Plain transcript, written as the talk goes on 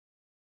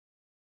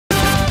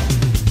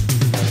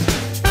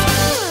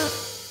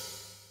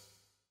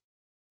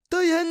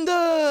ん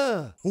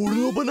だ。俺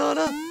のバナ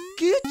ナ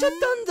消えちゃっ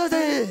たんだ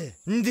ぜ。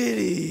デ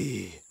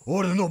リー、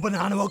俺のバ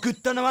ナナを食っ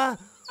たのは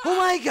お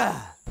前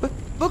か。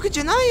僕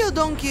じゃないよ、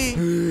ドンキー。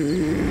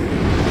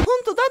本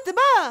当だってば。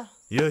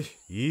よし、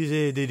いい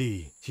ぜデ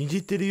リー、信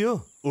じてる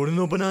よ。俺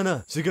のバナ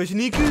ナ探し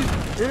に行く。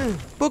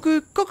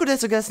僕ここで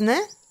探す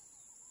ね。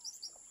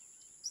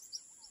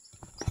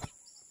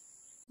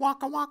ワ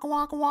カワカ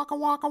ワカワカ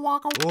ワカワ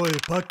カ。おい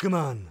パック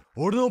マン、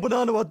俺のバ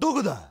ナナはど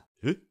こだ。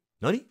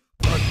何？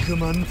パック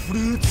マンフル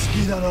ーツ好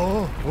きだ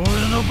ろ。俺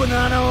のバ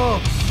ナナを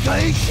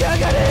返しや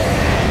がれ。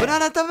バナ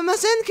ナ食べま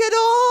せんけど。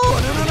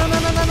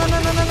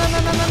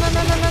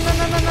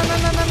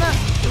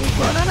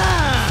バナナ。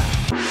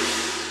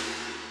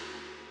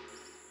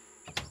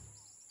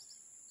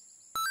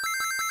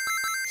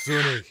ソニ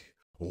ック、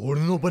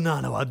俺のバ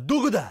ナナは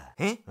どこだ。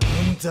あん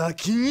た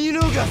金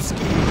色が好き。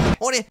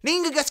俺リ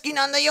ングが好き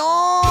なんだよ。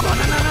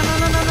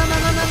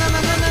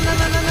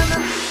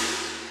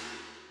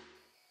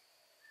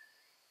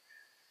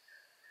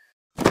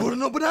俺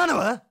のバナナ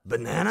はバ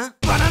ナナ。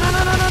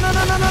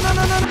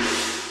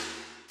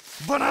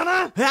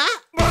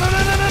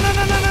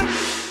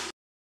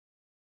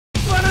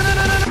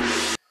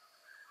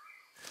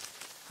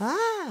あ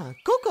あ、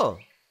ここ。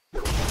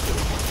俺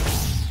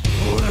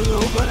の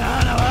バ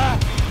ナナは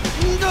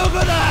ど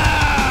こだ。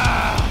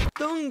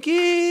ドンキ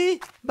ー、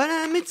バ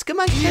ナナ見つけ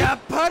ました。やっ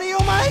ぱり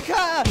お前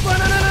か。バ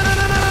ナナ。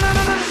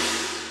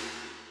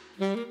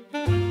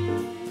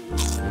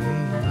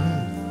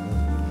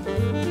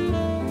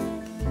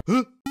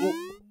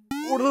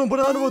俺のバ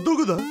ナナはど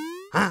こだ。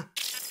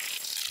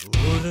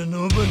俺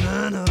のバ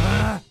ナナ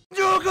は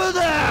どこ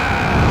だ。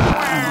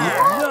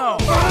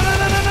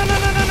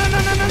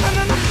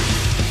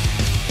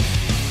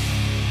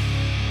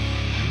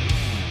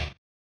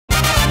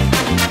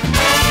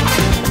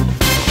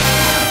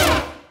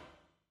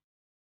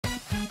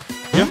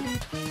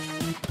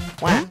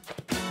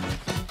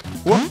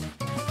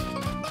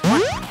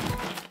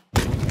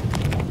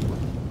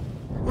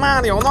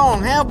Mario, no,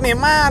 help me,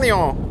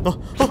 Mario.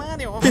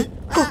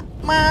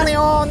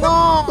 Mario,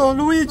 no. Oh,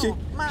 Luigi.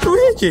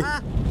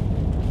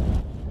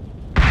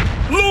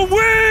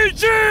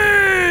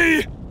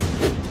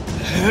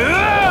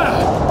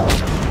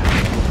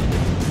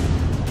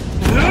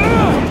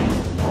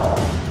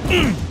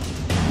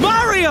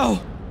 Mario!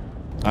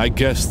 I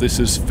guess this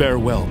is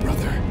farewell,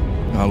 brother.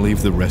 I'll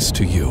leave the rest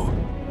to you.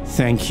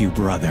 Thank you,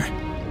 brother.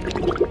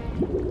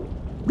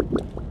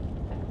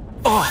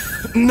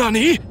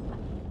 Nani?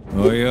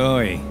 Oi,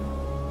 oi.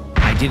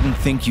 I didn't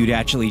think you'd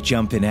actually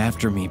jump in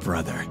after me,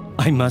 brother.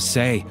 I must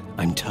say,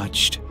 I'm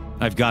touched.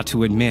 I've got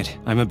to admit,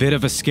 I'm a bit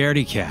of a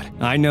scaredy cat.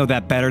 I know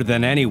that better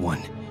than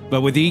anyone.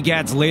 But with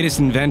EGAD's latest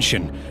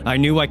invention, I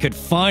knew I could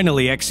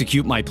finally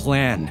execute my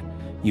plan.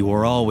 You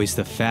were always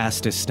the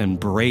fastest and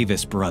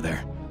bravest,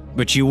 brother.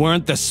 But you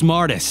weren't the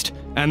smartest,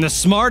 and the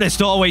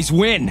smartest always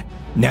win.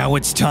 Now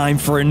it's time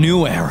for a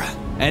new era.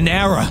 An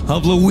era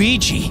of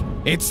Luigi.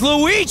 It's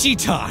Luigi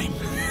time!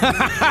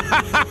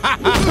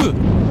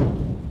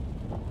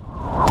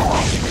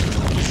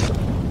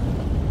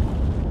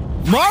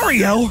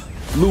 Mario!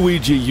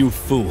 Luigi, you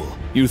fool.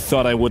 You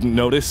thought I wouldn't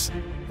notice?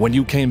 When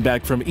you came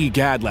back from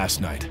EGAD last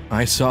night,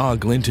 I saw a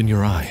glint in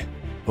your eye.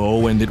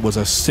 Oh, and it was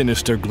a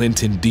sinister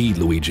glint indeed,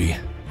 Luigi.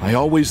 I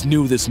always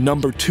knew this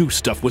number 2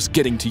 stuff was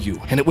getting to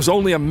you, and it was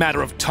only a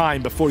matter of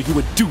time before you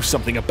would do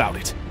something about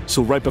it.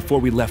 So right before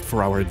we left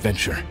for our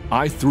adventure,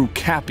 I threw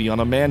Cappy on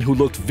a man who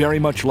looked very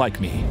much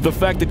like me. The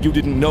fact that you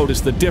didn't notice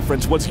the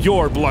difference was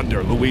your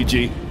blunder,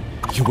 Luigi.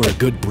 You were a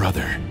good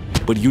brother,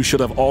 but you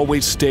should have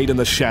always stayed in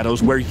the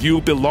shadows where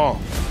you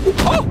belong.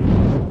 Oh!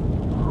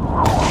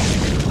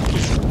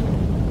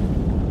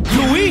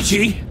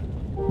 Luigi!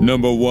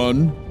 Number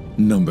 1,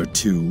 number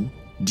 2.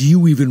 Do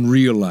you even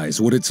realize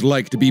what it's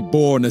like to be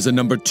born as a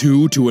number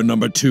 2 to a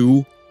number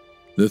 2?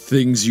 The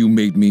things you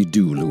made me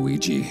do,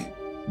 Luigi.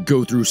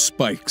 Go through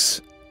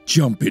spikes,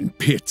 jump in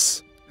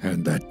pits,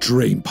 and that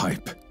drain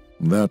pipe.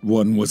 That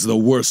one was the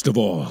worst of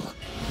all.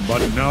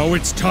 But now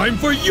it's time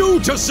for you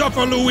to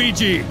suffer,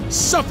 Luigi!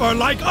 Suffer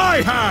like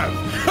I have!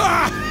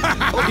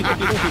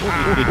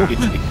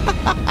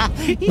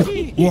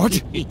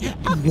 What?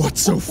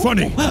 What's so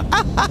funny?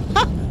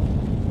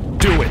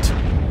 Do it!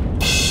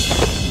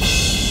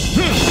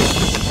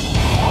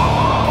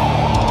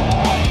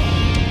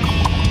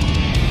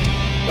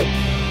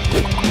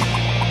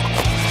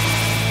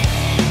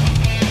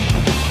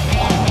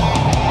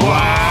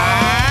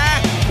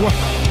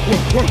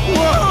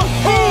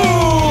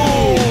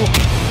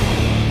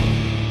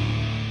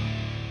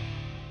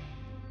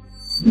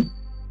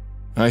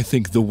 I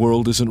think the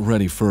world isn't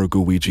ready for a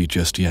Gooigi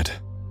just yet.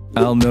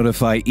 I'll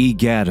notify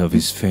EGAD of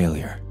his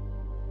failure.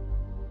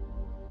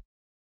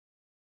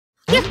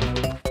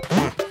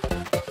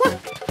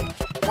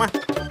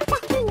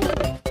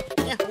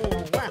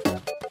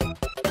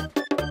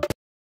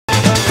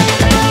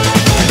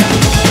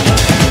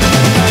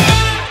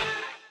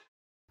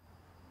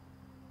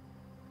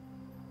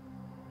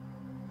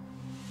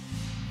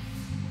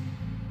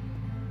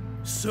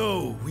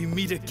 So, we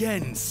meet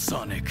again,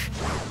 Sonic.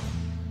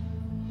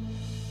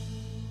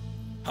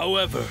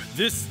 However,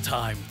 this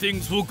time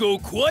things will go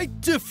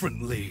quite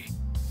differently.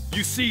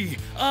 You see,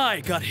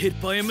 I got hit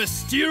by a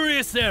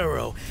mysterious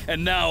arrow,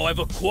 and now I've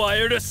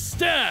acquired a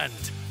stand.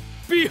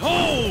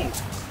 Behold!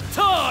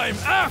 Time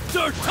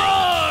after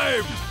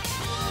time!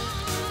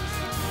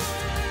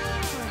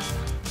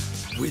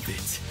 With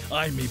it,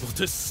 I'm able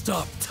to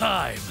stop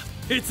time.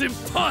 It's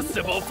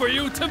impossible for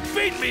you to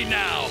beat me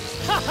now!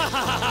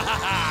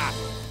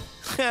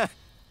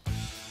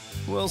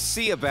 We'll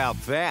see about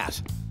that.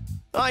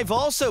 I've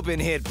also been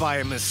hit by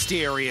a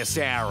mysterious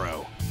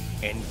arrow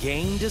and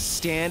gained a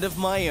stand of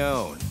my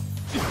own.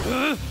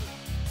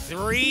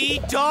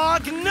 Three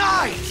Dog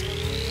Night!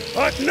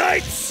 Hot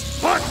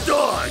nights, hot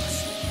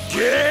dogs!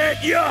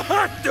 Get your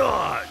hot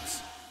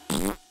dogs!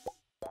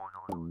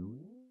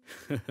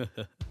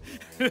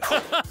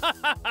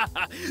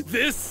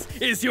 This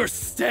is your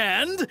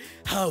stand?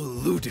 How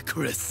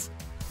ludicrous.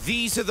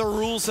 These are the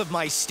rules of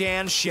my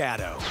stand,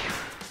 Shadow.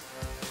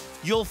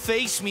 You'll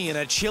face me in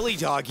a chili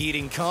dog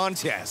eating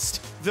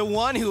contest. The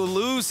one who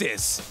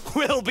loses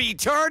will be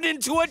turned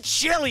into a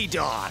chili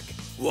dog.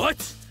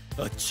 What?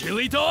 A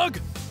chili dog?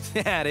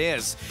 That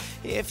is,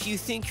 if you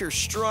think you're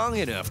strong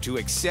enough to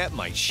accept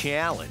my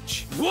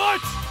challenge.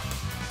 What?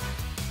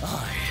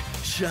 I,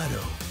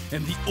 Shadow,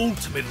 am the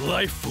ultimate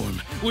life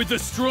form with the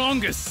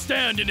strongest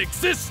stand in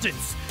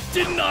existence.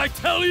 Didn't I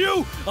tell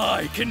you?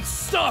 I can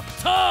stop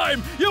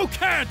time! You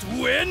can't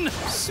win!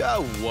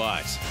 So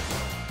what?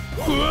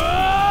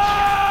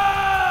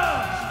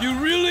 You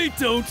really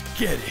don't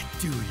get it,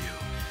 do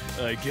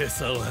you? I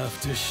guess I'll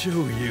have to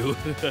show you.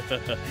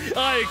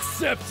 I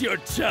accept your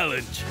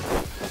challenge.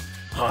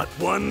 Hot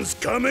ones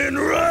coming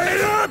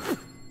right up!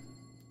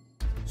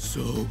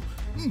 So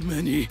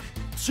many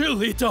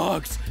chili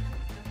dogs.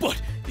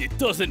 But it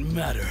doesn't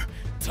matter.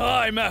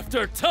 Time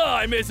after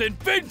time is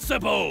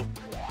invincible!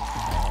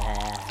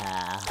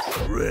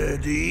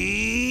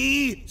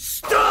 Ready,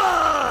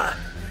 start!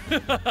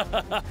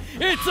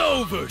 It's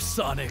over,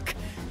 Sonic.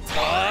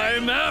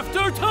 Time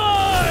after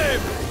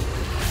time!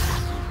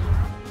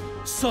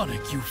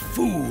 Sonic, you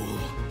fool.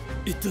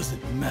 It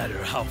doesn't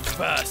matter how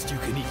fast you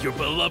can eat your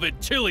beloved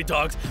chili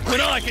dogs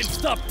when I can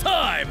stop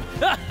time!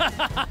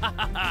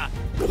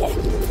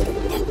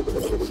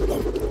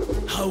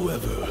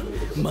 However,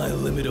 my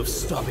limit of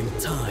stopping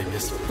time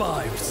is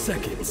 5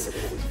 seconds.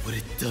 But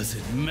it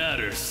doesn't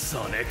matter,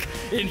 Sonic.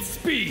 In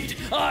speed,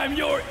 I'm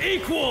your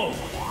equal!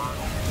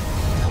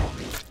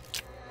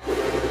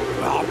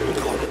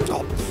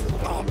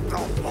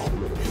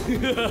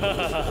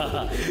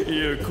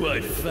 You're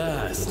quite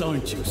fast,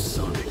 aren't you,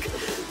 Sonic?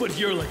 But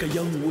you're like a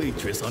young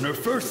waitress on her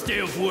first day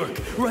of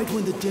work, right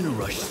when the dinner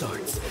rush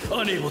starts,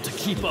 unable to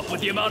keep up with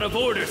the amount of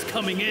orders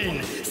coming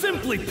in.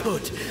 Simply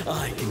put,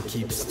 I can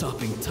keep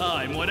stopping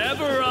time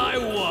whenever I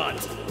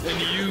want.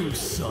 And you,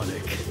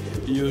 Sonic,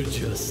 you're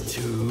just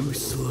too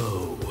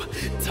slow.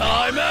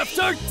 Time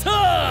after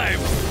time!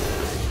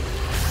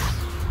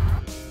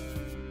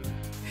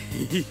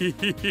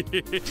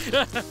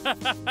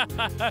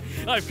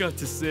 I've got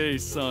to say,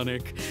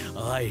 Sonic,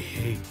 I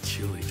hate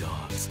chili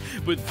dogs,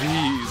 but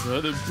these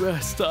are the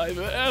best I've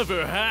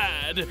ever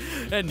had,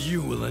 and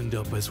you will end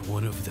up as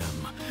one of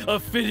them. A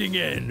fitting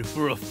end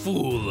for a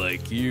fool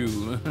like you.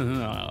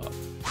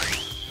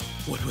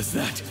 What was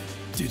that?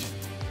 Did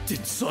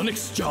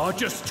Sonic's jaw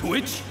just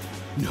twitch?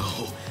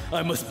 No,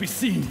 I must be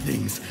seeing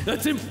things.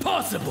 That's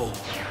impossible.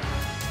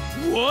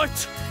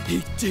 What?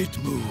 He did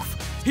move.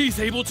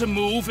 He's able to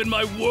move in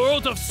my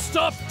world of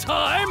stop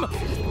time?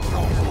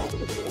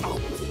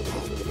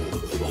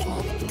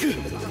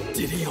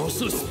 Did he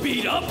also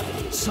speed up?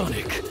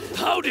 Sonic,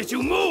 how did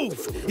you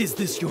move? Is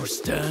this your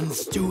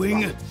stand's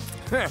doing?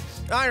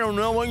 I don't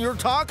know what you're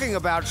talking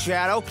about,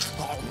 Shadow.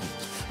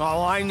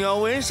 All I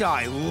know is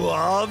I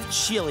love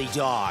chili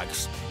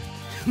dogs.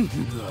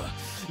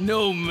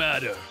 No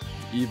matter.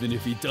 Even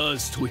if he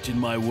does twitch in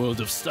my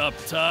world of stop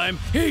time,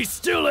 he's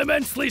still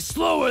immensely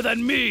slower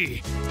than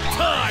me!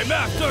 Time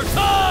after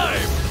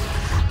time!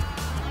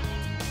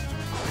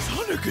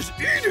 Sonic is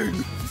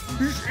eating!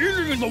 He's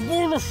eating in the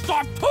world of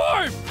stop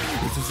time!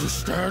 Is this his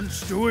stand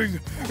doing?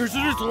 Is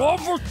it his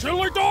love for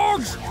chili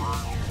dogs?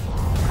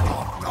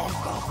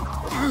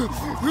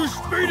 He's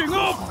speeding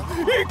up!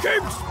 He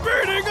keeps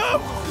speeding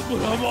up!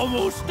 But I'm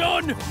almost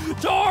done!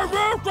 Time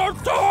after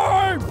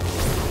time!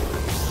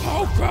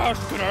 How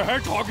fast can a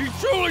hedgehog-eat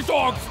chili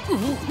dogs?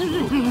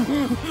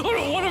 I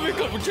don't want to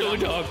become a chili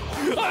dog.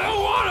 I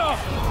don't wanna!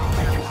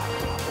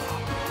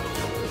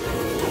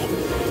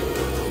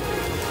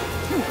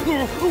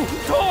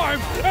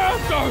 Time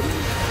after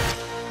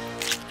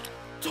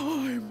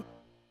time.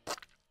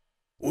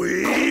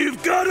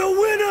 We've got a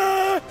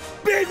winner!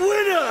 Big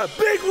winner!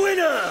 Big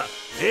winner!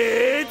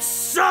 It's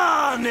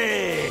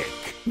Sonic!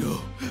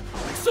 No,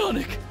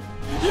 Sonic,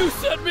 you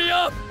set me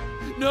up!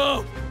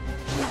 No!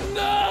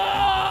 No!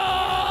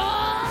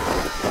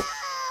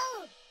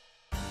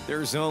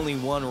 There's only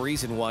one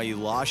reason why you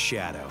lost,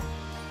 Shadow.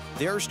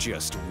 There's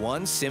just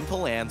one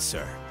simple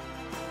answer.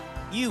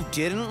 You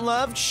didn't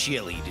love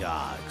chili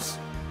dogs.